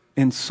work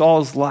in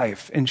Saul's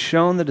life and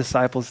shown the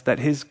disciples that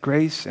his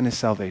grace and his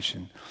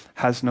salvation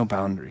has no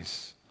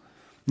boundaries.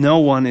 No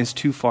one is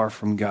too far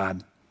from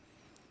God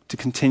to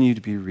continue to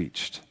be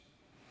reached.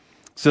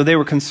 So they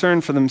were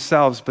concerned for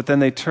themselves, but then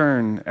they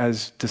turn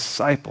as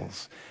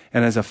disciples,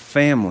 and as a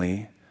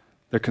family,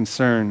 they're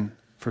concerned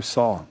for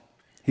Saul.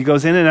 He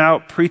goes in and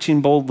out preaching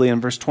boldly. In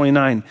verse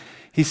 29,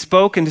 he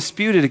spoke and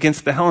disputed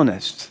against the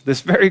Hellenists, this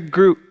very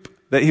group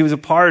that he was a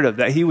part of,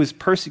 that he was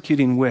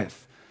persecuting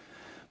with.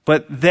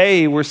 but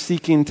they were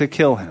seeking to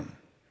kill him.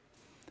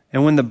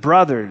 And when the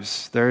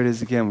brothers, there it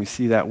is again, we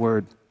see that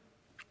word.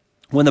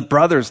 When the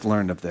brothers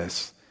learned of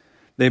this,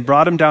 they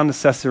brought him down to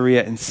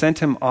Caesarea and sent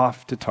him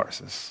off to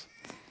Tarsus.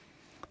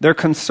 Their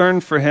concern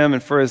for him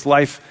and for his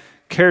life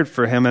cared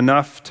for him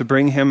enough to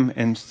bring him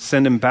and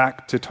send him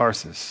back to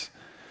Tarsus.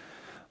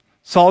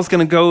 Saul's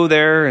going to go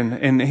there,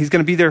 and he's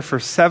going to be there for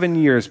 7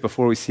 years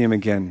before we see him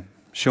again,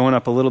 showing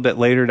up a little bit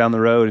later down the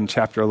road in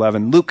chapter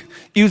 11. Luke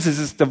uses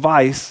this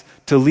device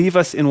to leave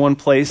us in one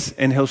place,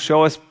 and he'll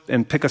show us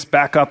and pick us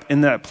back up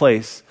in that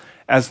place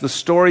as the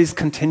stories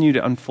continue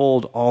to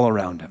unfold all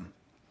around him.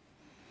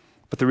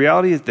 But the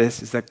reality is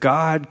this, is that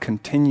God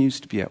continues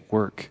to be at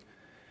work,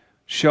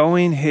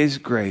 showing his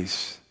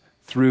grace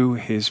through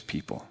his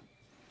people.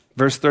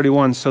 Verse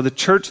 31, so the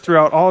church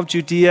throughout all of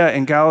Judea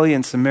and Galilee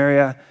and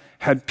Samaria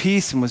had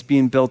peace and was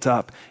being built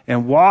up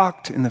and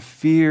walked in the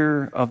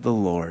fear of the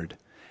Lord,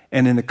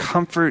 and in the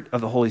comfort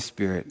of the Holy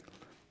Spirit,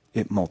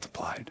 it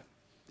multiplied.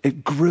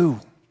 It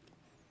grew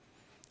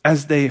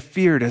as they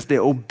feared, as they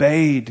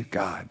obeyed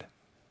God.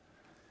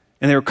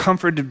 And they were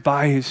comforted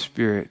by his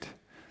Spirit.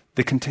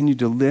 They continued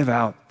to live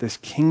out this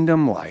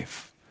kingdom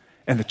life,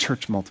 and the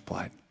church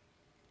multiplied.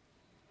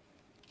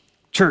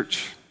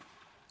 Church,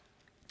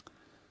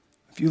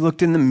 if you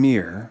looked in the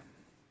mirror,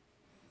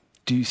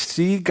 do you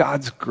see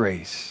God's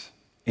grace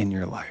in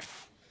your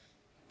life?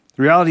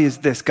 The reality is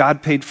this,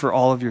 God paid for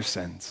all of your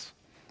sins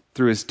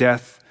through his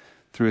death,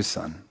 through his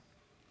Son.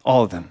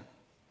 All of them.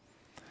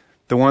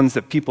 The ones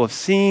that people have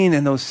seen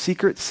and those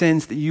secret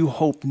sins that you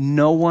hope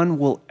no one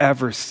will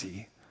ever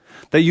see.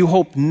 That you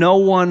hope no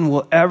one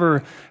will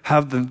ever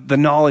have the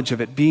knowledge of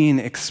it being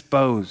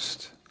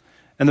exposed.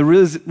 And the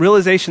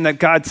realization that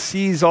God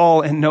sees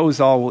all and knows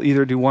all will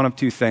either do one of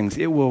two things.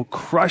 It will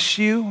crush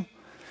you,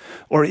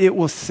 or it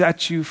will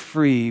set you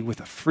free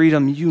with a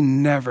freedom you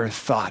never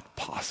thought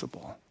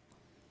possible.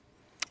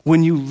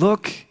 When you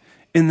look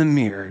in the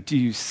mirror, do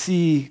you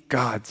see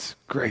God's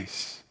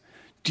grace?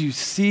 Do you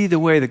see the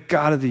way the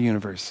God of the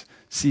universe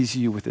sees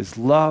you with his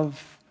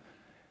love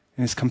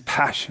and his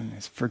compassion,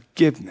 his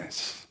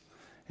forgiveness,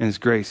 and his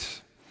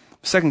grace?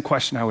 The second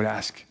question I would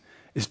ask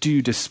is, do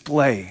you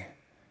display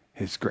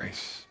his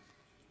grace?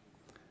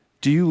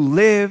 Do you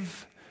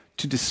live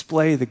to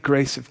display the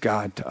grace of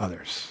God to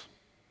others?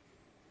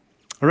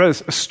 I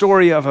read a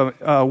story of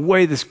a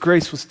way this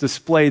grace was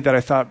displayed that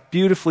I thought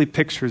beautifully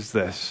pictures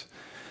this.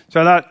 So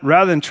I thought,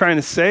 rather than trying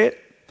to say it,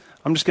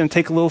 I'm just going to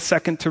take a little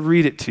second to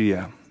read it to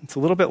you. It's a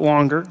little bit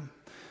longer,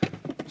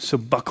 so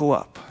buckle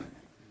up.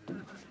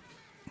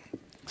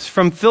 It's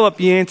from Philip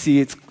Yancey.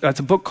 It's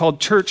a book called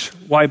Church,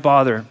 Why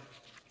Bother?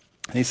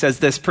 And he says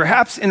this,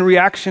 perhaps in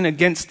reaction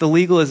against the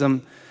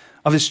legalism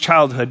of his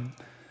childhood,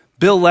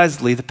 Bill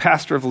Leslie, the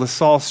pastor of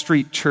LaSalle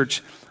Street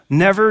Church,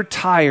 never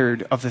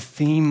tired of the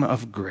theme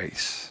of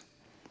grace.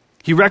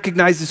 He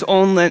recognized his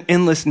own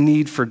endless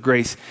need for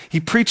grace. He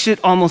preached it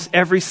almost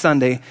every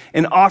Sunday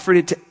and offered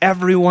it to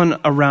everyone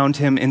around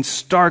him in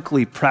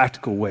starkly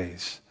practical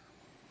ways.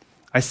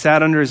 I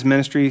sat under his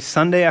ministry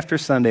Sunday after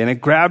Sunday, and I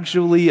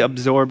gradually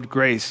absorbed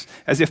grace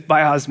as if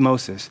by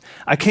osmosis.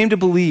 I came to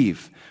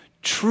believe,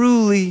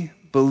 truly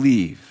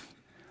believe,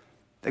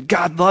 that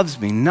God loves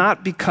me,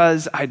 not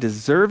because I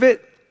deserve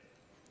it,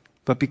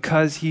 but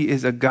because he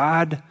is a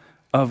God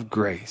of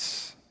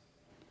grace.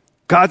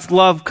 God's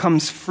love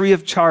comes free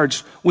of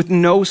charge with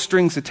no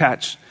strings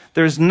attached.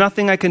 There's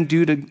nothing I can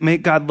do to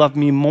make God love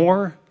me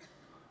more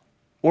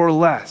or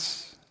less.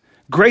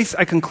 Grace,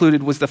 I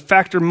concluded, was the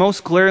factor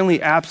most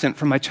glaringly absent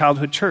from my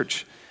childhood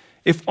church.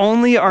 If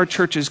only our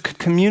churches could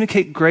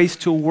communicate grace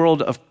to a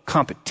world of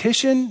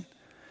competition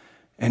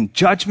and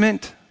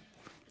judgment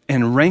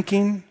and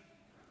ranking,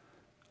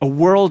 a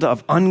world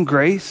of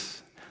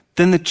ungrace,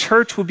 then the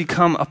church would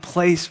become a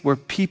place where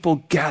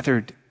people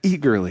gathered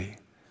eagerly,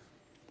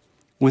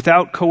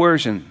 without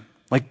coercion,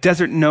 like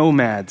desert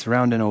nomads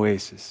around an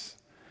oasis.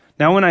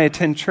 Now when I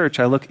attend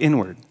church, I look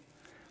inward.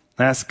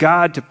 I ask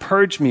God to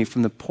purge me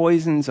from the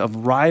poisons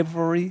of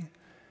rivalry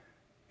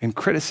and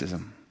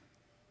criticism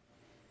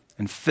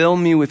and fill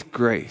me with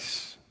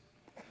grace.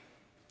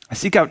 I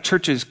seek out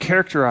churches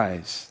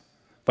characterized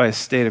by a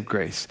state of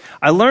grace.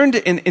 I learned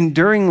an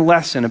enduring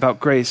lesson about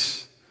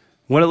grace,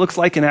 what it looks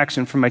like in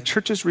action, from my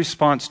church's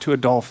response to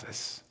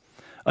Adolphus,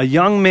 a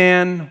young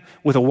man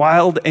with a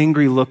wild,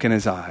 angry look in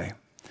his eye.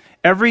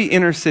 Every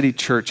inner city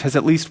church has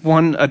at least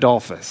one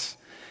Adolphus.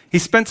 He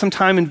spent some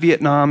time in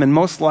Vietnam, and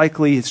most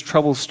likely his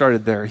troubles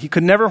started there. He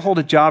could never hold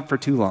a job for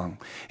too long.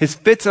 His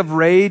fits of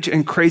rage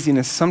and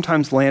craziness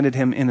sometimes landed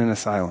him in an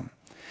asylum.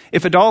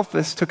 If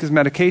Adolphus took his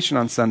medication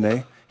on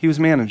Sunday, he was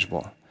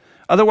manageable.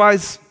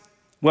 Otherwise,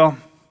 well,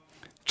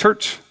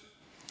 church,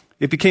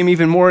 it became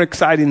even more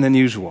exciting than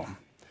usual.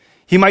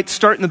 He might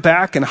start in the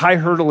back and high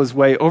hurdle his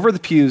way over the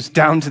pews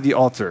down to the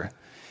altar.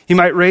 He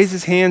might raise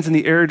his hands in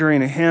the air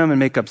during a hymn and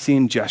make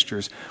obscene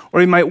gestures. Or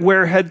he might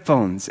wear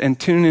headphones and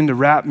tune into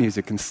rap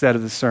music instead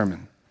of the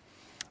sermon.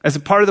 As a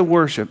part of the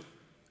worship,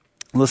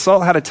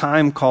 LaSalle had a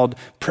time called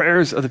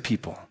Prayers of the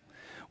People.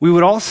 We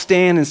would all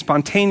stand and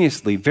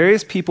spontaneously,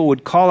 various people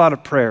would call out a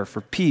prayer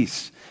for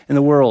peace in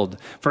the world,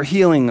 for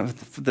healing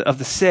of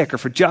the sick, or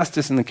for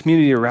justice in the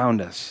community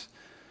around us.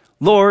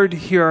 Lord,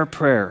 hear our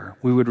prayer,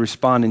 we would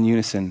respond in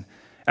unison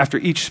after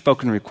each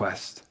spoken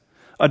request.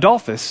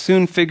 Adolphus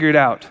soon figured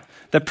out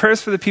that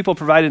prayers for the people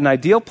provided an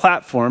ideal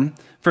platform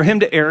for him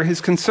to air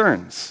his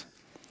concerns.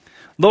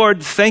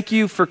 Lord, thank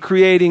you for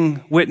creating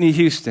Whitney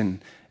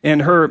Houston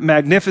and her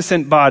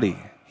magnificent body,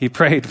 he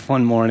prayed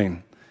one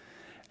morning.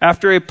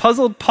 After a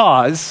puzzled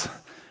pause,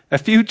 a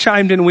few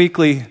chimed in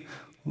weakly,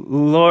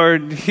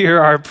 Lord, hear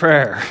our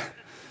prayer.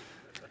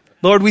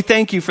 Lord, we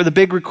thank you for the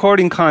big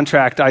recording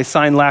contract I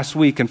signed last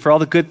week and for all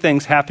the good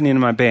things happening in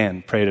my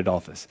band, prayed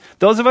Adolphus.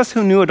 Those of us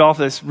who knew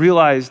Adolphus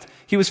realized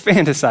he was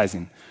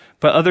fantasizing,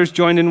 but others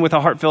joined in with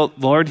a heartfelt,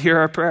 Lord, hear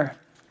our prayer.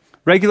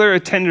 Regular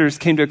attenders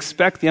came to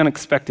expect the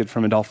unexpected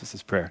from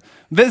Adolphus's prayer.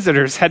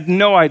 Visitors had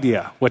no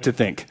idea what to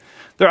think.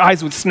 Their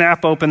eyes would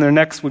snap open, their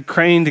necks would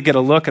crane to get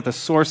a look at the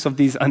source of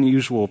these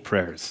unusual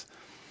prayers.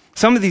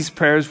 Some of these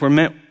prayers were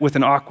met with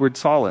an awkward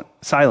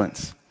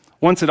silence.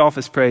 Once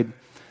Adolphus prayed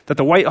that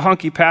the white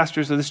honky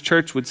pastors of this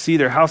church would see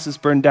their houses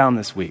burned down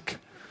this week.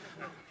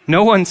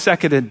 No one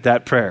seconded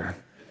that prayer.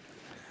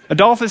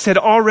 Adolphus had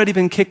already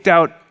been kicked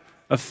out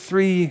of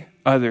 3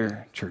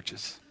 other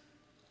churches.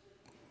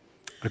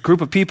 A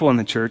group of people in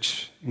the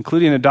church,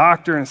 including a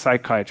doctor and a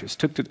psychiatrist,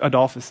 took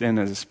Adolphus in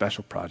as a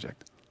special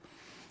project.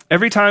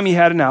 Every time he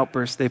had an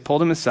outburst, they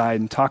pulled him aside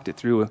and talked it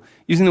through,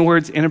 using the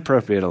words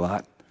inappropriate a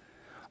lot.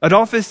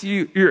 Adolphus,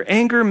 your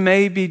anger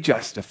may be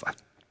justified,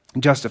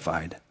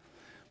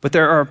 but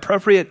there are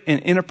appropriate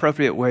and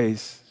inappropriate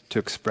ways to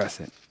express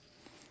it.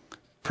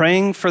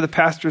 Praying for the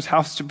pastor's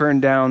house to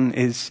burn down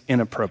is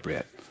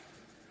inappropriate.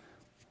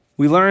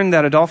 We learned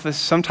that Adolphus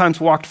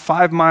sometimes walked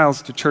 5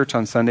 miles to church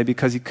on Sunday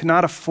because he could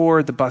not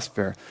afford the bus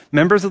fare.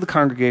 Members of the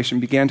congregation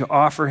began to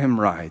offer him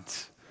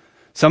rides.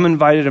 Some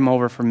invited him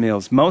over for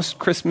meals. Most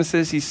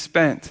Christmases he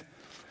spent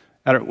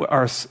at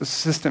our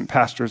assistant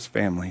pastor's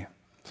family's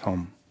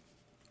home.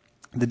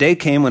 The day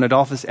came when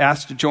Adolphus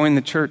asked to join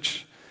the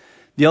church.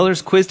 The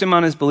elders quizzed him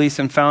on his beliefs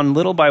and found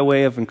little by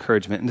way of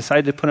encouragement and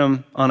decided to put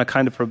him on a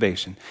kind of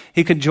probation.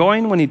 He could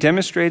join when he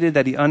demonstrated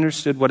that he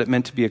understood what it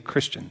meant to be a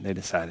Christian, they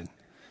decided,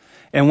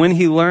 and when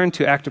he learned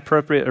to act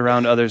appropriate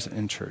around others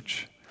in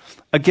church.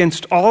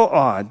 Against all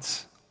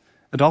odds,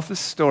 Adolphus'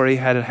 story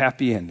had a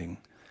happy ending.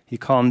 He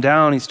calmed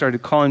down. He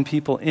started calling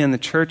people in the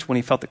church when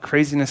he felt the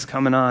craziness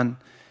coming on.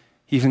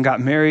 He even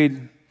got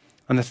married.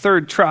 On the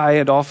 3rd try,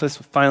 Adolphus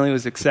finally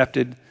was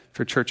accepted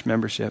for church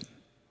membership.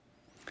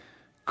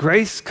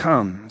 Grace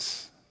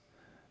comes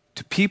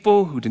to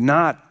people who do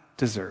not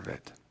deserve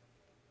it.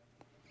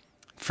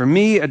 For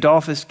me,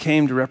 Adolphus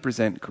came to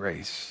represent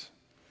grace.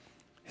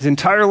 His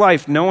entire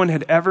life, no one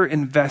had ever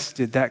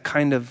invested that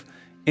kind of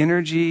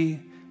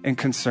energy and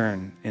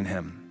concern in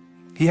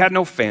him. He had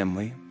no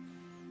family.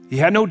 He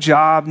had no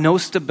job, no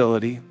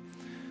stability.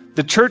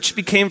 The church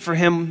became for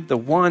him the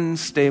one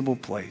stable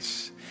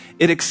place.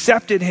 It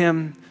accepted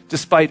him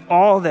despite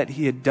all that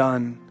he had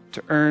done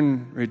to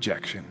earn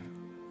rejection.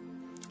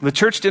 The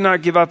church did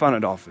not give up on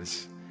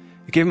Adolphus.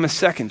 It gave him a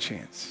 2nd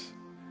chance,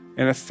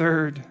 and a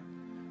 3rd,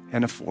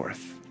 and a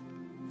 4th.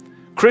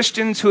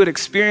 Christians who had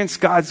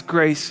experienced God's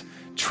grace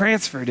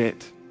transferred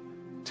it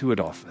to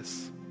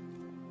Adolphus.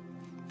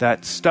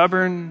 That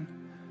stubborn,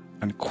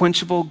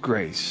 unquenchable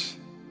grace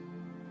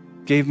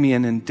gave me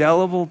an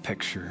indelible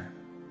picture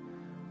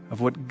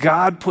of what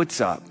God puts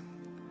up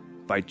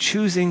by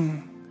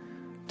choosing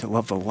to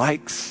love the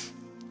likes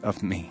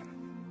of me.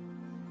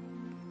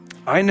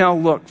 I now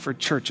look for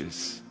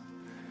churches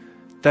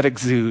that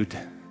exude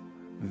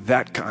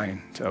that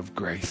kind of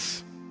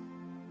grace.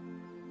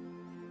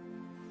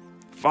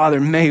 Father,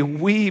 may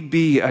we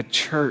be a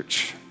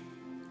church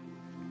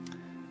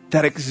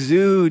that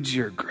exudes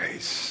your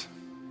grace,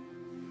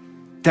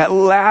 that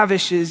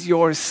lavishes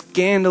your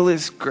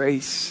scandalous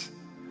grace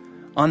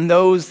on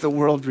those the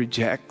world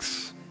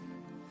rejects,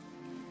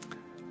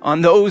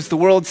 on those the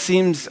world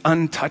seems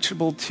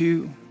untouchable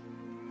to,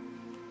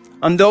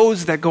 on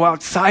those that go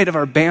outside of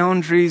our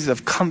boundaries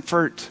of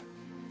comfort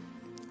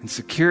and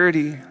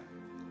security.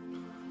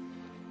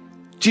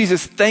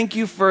 Jesus, thank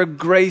you for a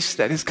grace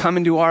that has come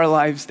into our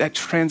lives that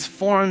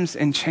transforms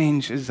and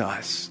changes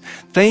us.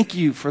 Thank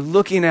you for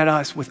looking at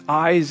us with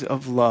eyes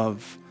of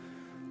love,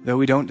 though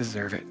we don't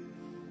deserve it.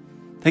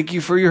 Thank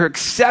you for your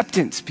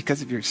acceptance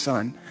because of your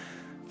Son.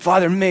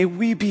 Father, may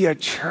we be a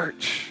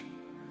church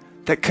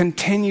that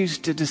continues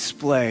to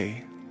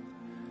display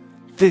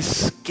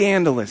this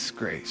scandalous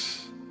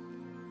grace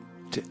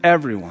to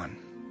everyone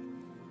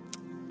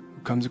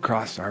who comes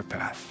across our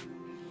path.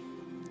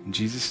 In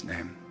Jesus'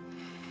 name,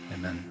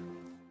 amen.